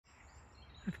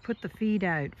I've put the feed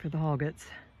out for the hoggetts.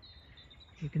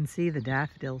 You can see the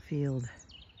daffodil field.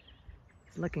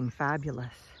 It's looking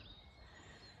fabulous.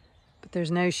 But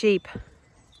there's no sheep.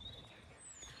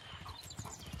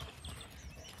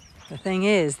 The thing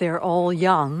is, they're all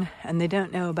young and they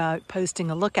don't know about posting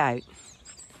a lookout.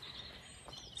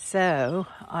 So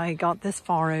I got this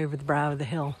far over the brow of the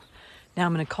hill. Now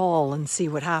I'm going to call and see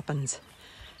what happens.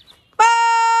 Come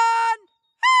on!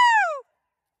 Woo!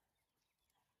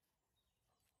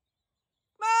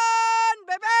 Come on,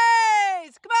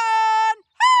 babies! Come on!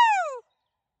 Woo!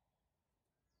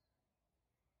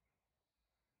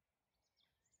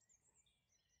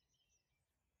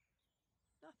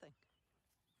 Nothing.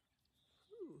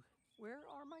 Ooh, where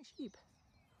are my sheep?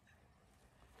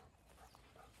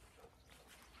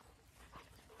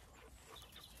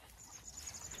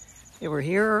 They were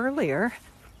here earlier.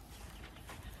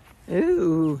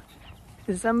 Ooh,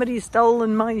 has somebody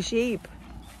stolen my sheep?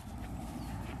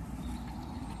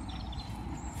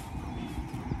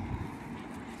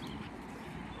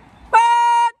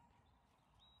 What?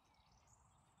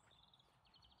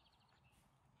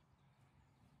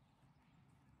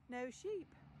 No sheep.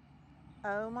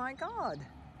 Oh my God.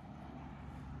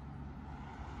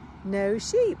 No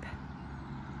sheep.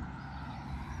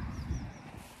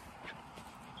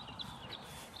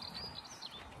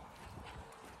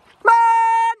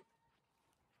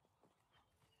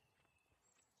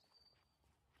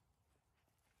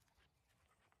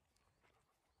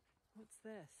 What's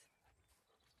this?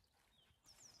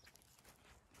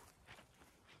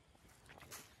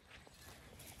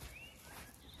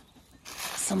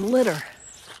 Some litter.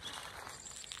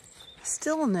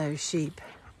 Still no sheep.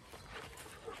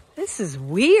 This is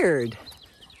weird.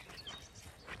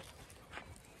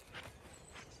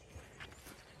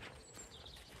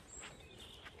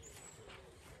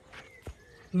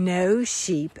 No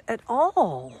sheep at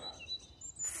all.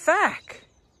 Feck.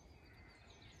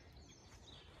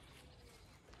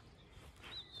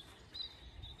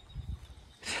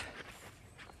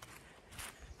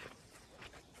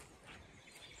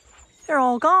 They're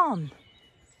all gone.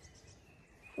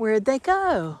 Where'd they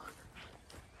go?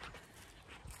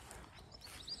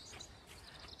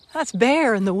 That's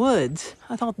bear in the woods.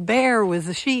 I thought bear was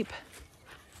the sheep.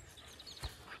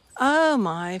 Oh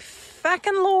my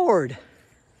feckin' Lord.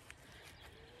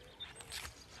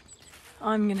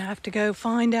 I'm gonna have to go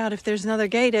find out if there's another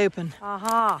gate open.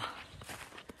 Aha.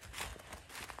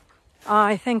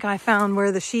 I think I found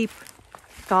where the sheep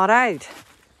got out.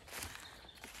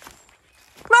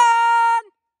 Come on!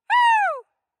 Woo!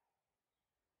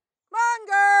 Come on,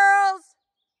 girls!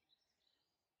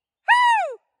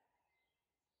 Woo!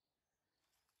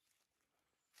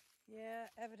 Yeah,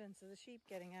 evidence of the sheep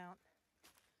getting out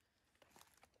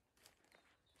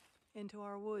into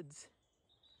our woods.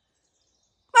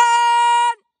 Come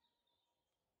on!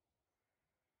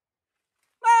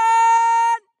 Come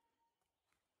on!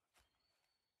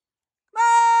 Come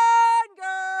on,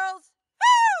 girls!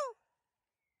 Woo!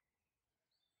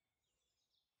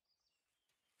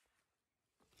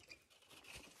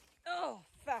 Oh,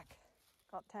 fuck.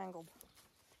 Got tangled.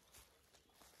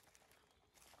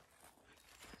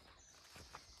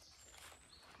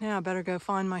 Now I better go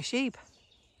find my sheep.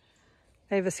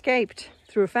 They've escaped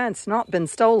through a fence, not been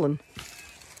stolen.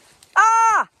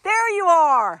 Ah, there you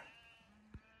are.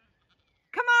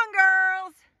 Come on,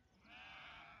 girls.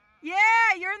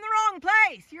 Yeah, you're in the wrong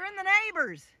place. You're in the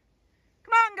neighbors.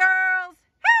 Come on, girls.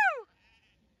 Woo!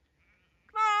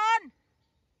 Come on.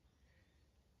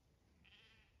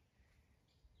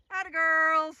 Atta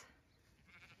girls.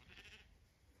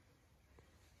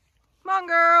 Come on,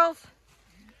 girls.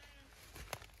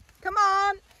 Come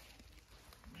on.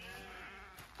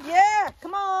 Yeah,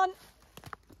 come on.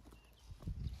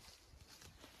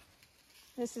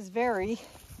 This is very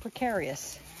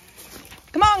precarious.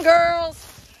 Come on, girls.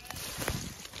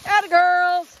 Atta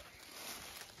girls.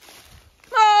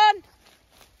 Come on.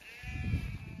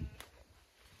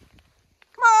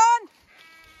 Come on.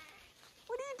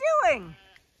 What are you doing?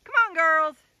 Come on,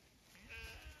 girls.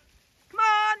 Come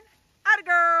on. Atta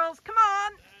girls. Come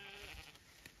on.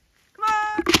 Come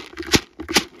on.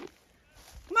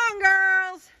 Come on,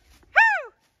 girls.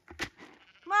 Woo!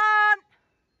 Come on.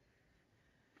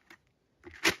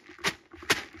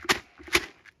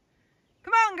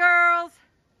 Come on, girls.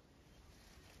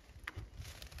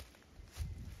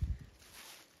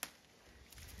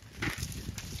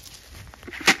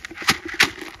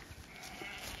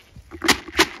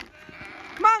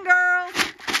 Come on, girls.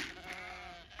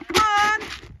 Come on.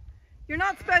 You're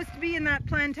not supposed to be in that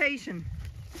plantation.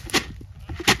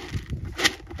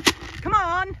 Come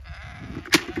on.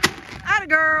 Atta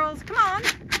girls. Come on.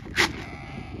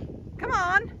 Come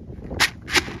on.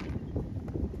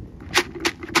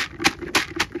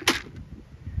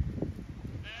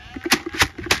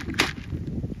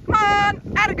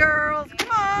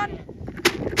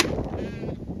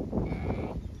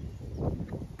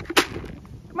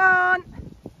 Come on.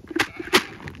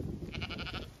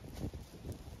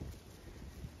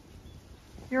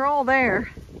 You're all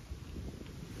there.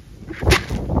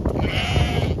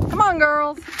 Come on,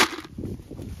 girls.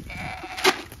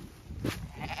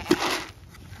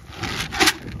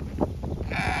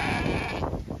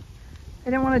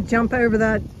 I don't want to jump over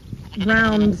that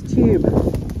round tube.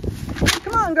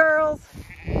 Come on, girls.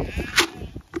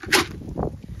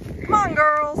 Come on,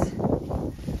 girls.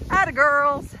 Atta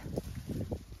girls.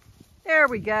 There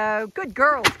we go. Good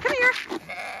girls. Come here.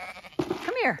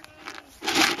 Come here.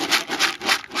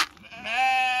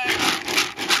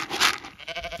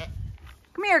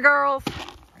 Come here, girls.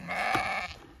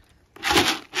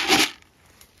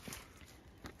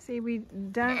 See, we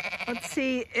don't, let's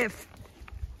see if,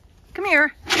 come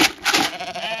here.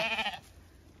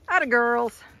 Atta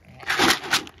girls.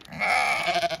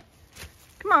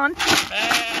 Come on.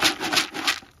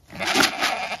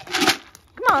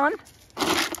 Come on.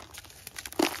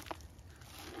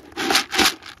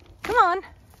 Come on.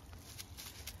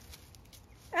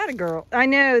 Atta girl. I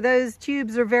know, those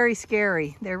tubes are very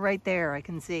scary. They're right there, I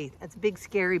can see. That's a big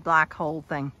scary black hole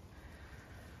thing.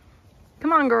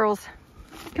 Come on, girls.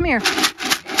 Come here.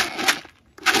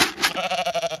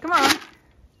 Come on.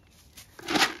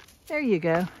 There you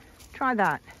go. Try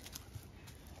that.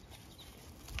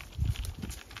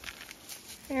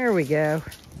 There we go.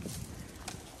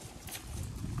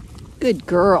 Good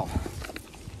girl.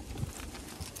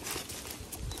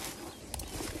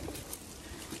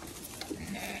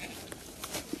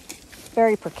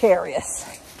 Very precarious.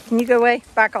 Can you go away?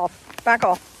 Back off. Back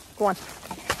off. Go on.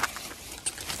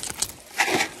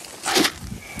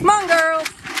 Come on, girls.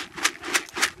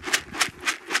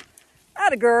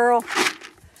 Atta girl.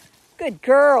 Good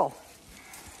girl.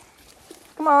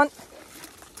 Come on.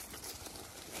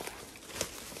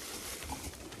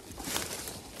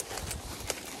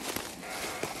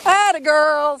 Atta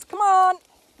girls. Come on.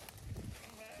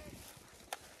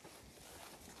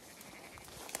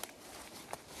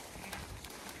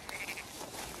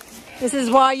 This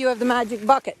is why you have the magic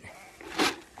bucket.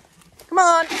 Come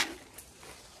on.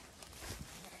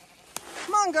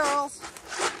 Come on, girls.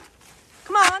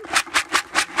 Come on.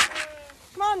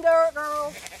 Come on,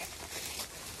 girls.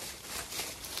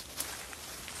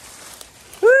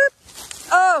 Whoop.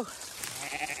 Oh.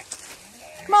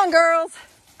 Come on, girls.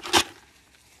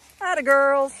 Atta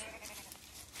girls.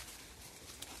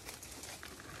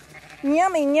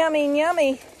 Yummy, yummy,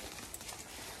 yummy.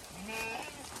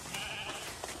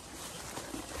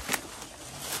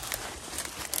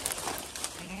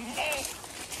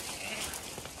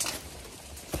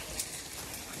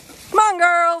 Come on,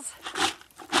 girls.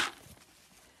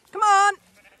 Come on.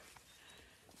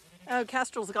 Oh,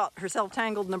 Kestrel's got herself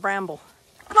tangled in a bramble.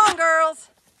 Come on, girls.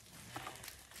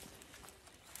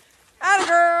 Atta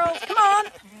girls. Come on.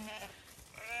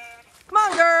 Come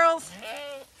on, girls.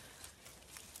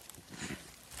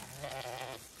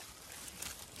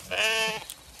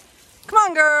 Come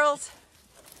on, girls.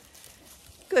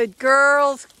 Good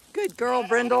girls. Good girl,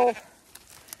 Brindle.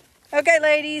 Okay,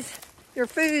 ladies, your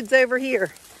food's over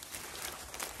here.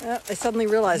 Oh, I suddenly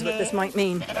realized what this might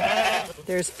mean.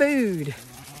 There's food.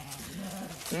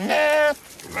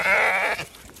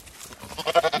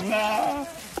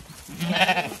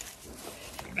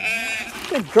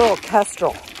 Good girl,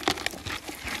 Kestrel.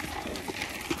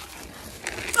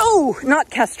 Oh,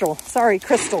 not Kestrel. Sorry,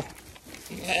 Crystal.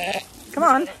 Come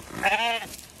on.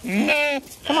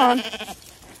 Come on.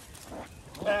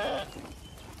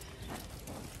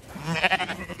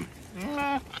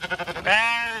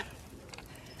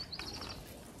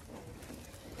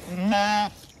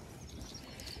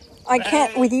 I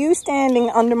can't, with you standing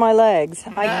under my legs,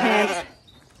 I can't.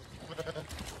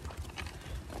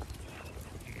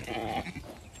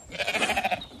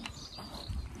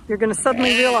 You're going to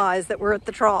suddenly realize that we're at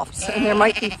the troughs and there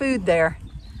might be food there.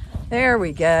 There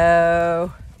we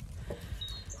go.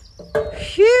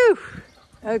 Phew.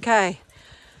 Okay.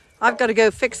 I've got to go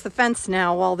fix the fence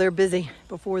now while they're busy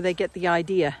before they get the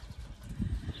idea.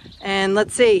 And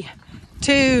let's see.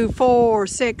 2, 4,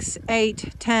 6,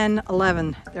 8, 10,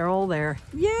 11. They're all there.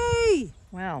 Yay!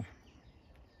 Well,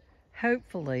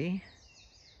 hopefully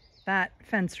that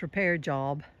fence repair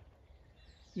job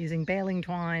using baling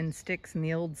twine, sticks, and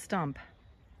the old stump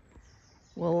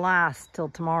will last till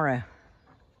tomorrow.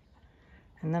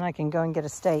 And then I can go and get a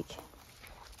stake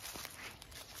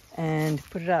and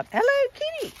put it up. Hello,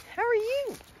 kitty. How are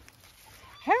you?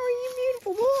 How are you,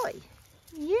 beautiful boy?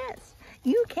 Yes.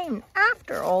 You came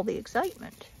after all the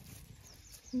excitement.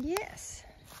 Yes.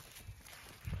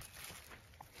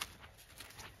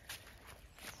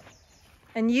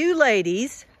 And you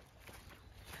ladies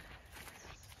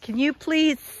Can you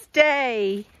please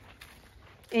stay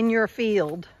in your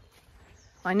field?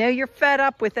 I know you're fed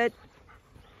up with it.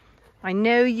 I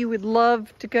know you would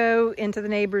love to go into the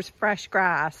neighbor's fresh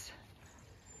grass,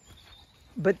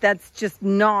 but that's just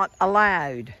not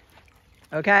allowed,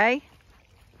 okay?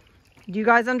 Do you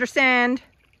guys understand?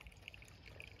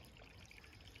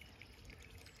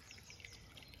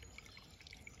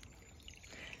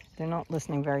 They're not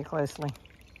listening very closely,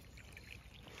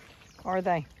 are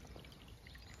they?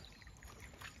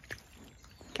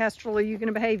 Kestrel, are you going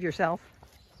to behave yourself?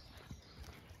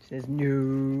 She says,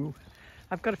 no.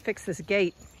 I've got to fix this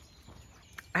gate.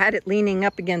 I had it leaning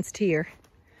up against here.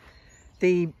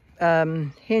 The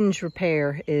hinge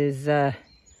repair is, the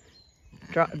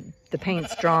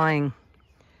paint's drying.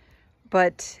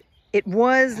 But it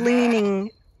was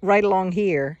leaning right along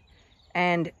here,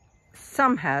 and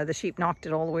somehow the sheep knocked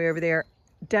it all the way over there.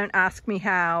 Don't ask me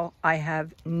how. I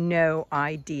have no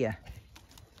idea.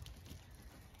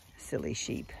 Silly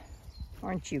sheep.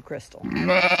 Aren't you, Crystal?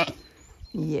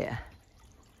 Yeah.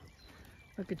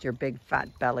 Look at your big fat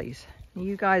bellies.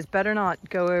 You guys better not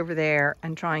go over there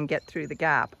and try and get through the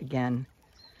gap again.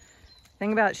 The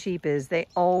thing about sheep is they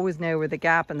always know where the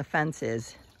gap in the fence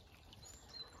is.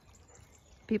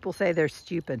 People say they're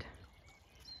stupid,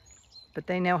 but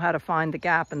they know how to find the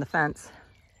gap in the fence.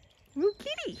 Ooh,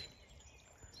 kitty!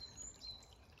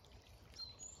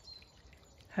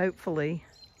 Hopefully,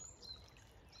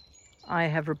 I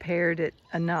have repaired it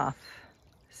enough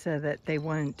so that they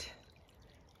won't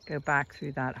go back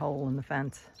through that hole in the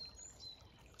fence.